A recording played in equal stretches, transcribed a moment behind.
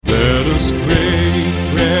us break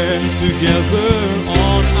bread together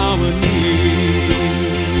on our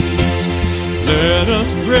knees. Let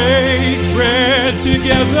us break bread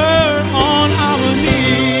together on our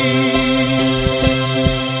knees.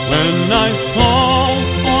 When I fall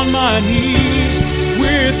on my knees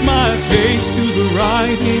with my face to the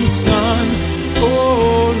rising sun,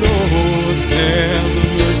 oh Lord,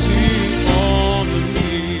 have mercy on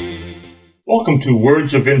me. Welcome to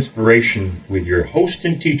Words of Inspiration with your host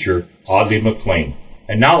and teacher, Audley McLean.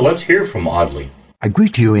 And now let's hear from Audley. I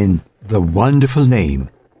greet you in the wonderful name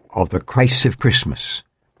of the Christ of Christmas.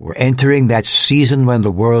 We're entering that season when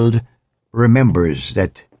the world remembers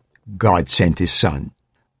that God sent His Son.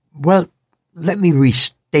 Well, let me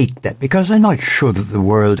restate that because I'm not sure that the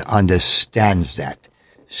world understands that.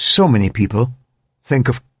 So many people think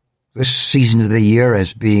of this season of the year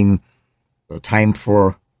as being the time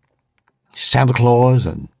for Santa Claus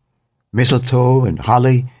and mistletoe and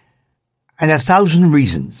holly and 1,000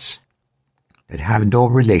 reasons that have no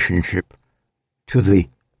relationship to the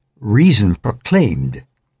reason proclaimed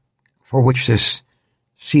for which this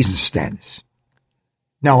season stands.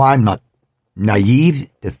 Now, I'm not naive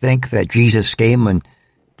to think that Jesus came on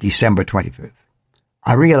December 25th.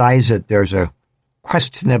 I realize that there's a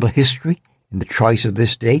questionable history in the choice of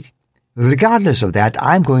this date. Regardless of that,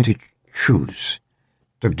 I'm going to choose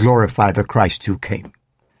to glorify the Christ who came.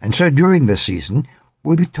 And so during this season,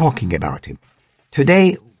 we'll be talking about Him.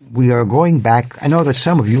 Today, we are going back. I know that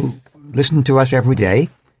some of you listen to us every day.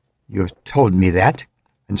 You've told me that.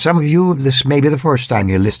 And some of you, this may be the first time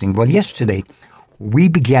you're listening. Well, yesterday, we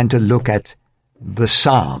began to look at the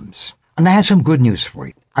Psalms. And I have some good news for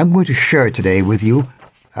you. I'm going to share today with you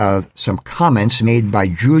some comments made by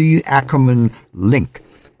Julie Ackerman Link.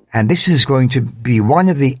 And this is going to be one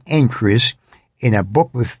of the entries in a book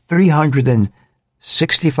with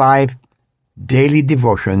 365 daily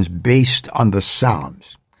devotions based on the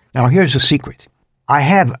Psalms. Now, here's the secret. I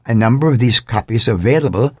have a number of these copies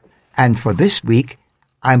available, and for this week,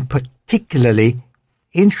 I'm particularly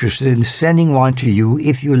interested in sending one to you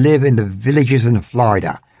if you live in the villages in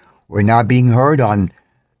Florida. We're now being heard on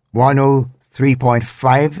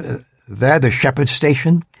 103.5 there, the Shepherd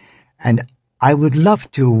Station, and I would love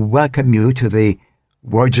to welcome you to the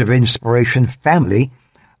Words of Inspiration family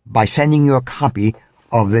by sending you a copy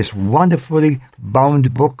of this wonderfully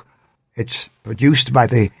bound book. It's produced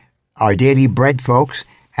by our Daily Bread folks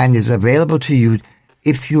and is available to you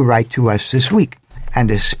if you write to us this week, and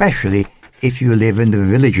especially if you live in the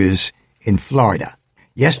villages in Florida.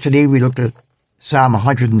 Yesterday we looked at Psalm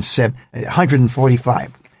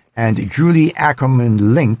 145, and Julie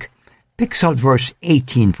Ackerman Link picks out verse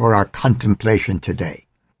 18 for our contemplation today.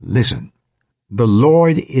 Listen. The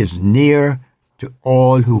Lord is near to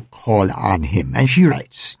all who call on Him. And she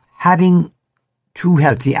writes, having two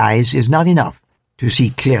healthy eyes is not enough to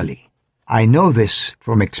see clearly. I know this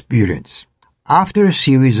from experience. After a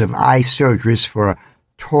series of eye surgeries for a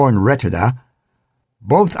torn retina,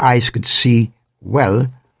 both eyes could see well,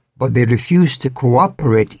 but they refused to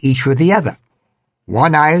cooperate each with the other.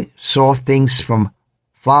 One eye saw things from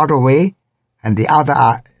far away, and the other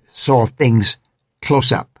eye saw things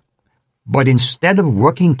close up. But instead of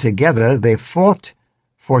working together, they fought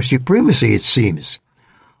for supremacy, it seems.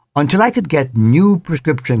 Until I could get new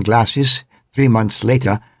prescription glasses 3 months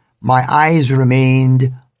later, my eyes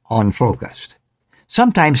remained unfocused.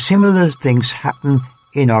 Sometimes similar things happen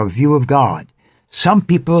in our view of God. Some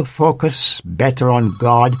people focus better on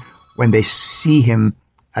God when they see Him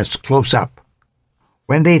as close up,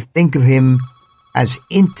 when they think of Him as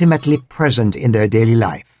intimately present in their daily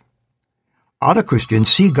life. Other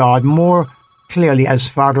Christians see God more clearly as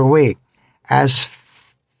far away, as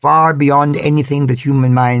far beyond anything that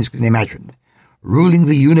human minds can imagine, ruling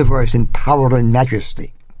the universe in power and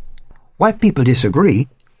majesty. While people disagree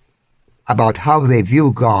about how they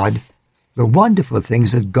view God, the wonderful thing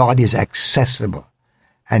is that God is accessible,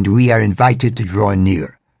 and we are invited to draw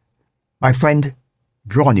near. My friend,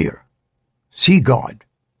 draw near. See God.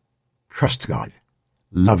 Trust God.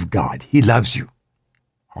 Love God. He loves you.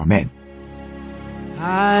 Amen.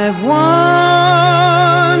 I've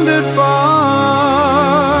wandered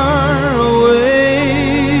far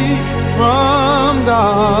away from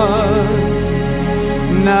God.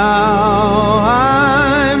 Now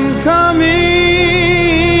I'm coming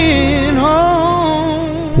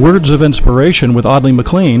home. Words of Inspiration with Audley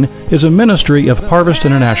McLean is a ministry of Harvest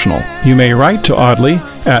International. You may write to Audley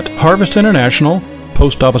at Harvest International,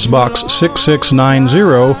 Post Office Box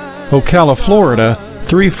 6690, Ocala, Florida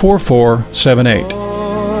 34478.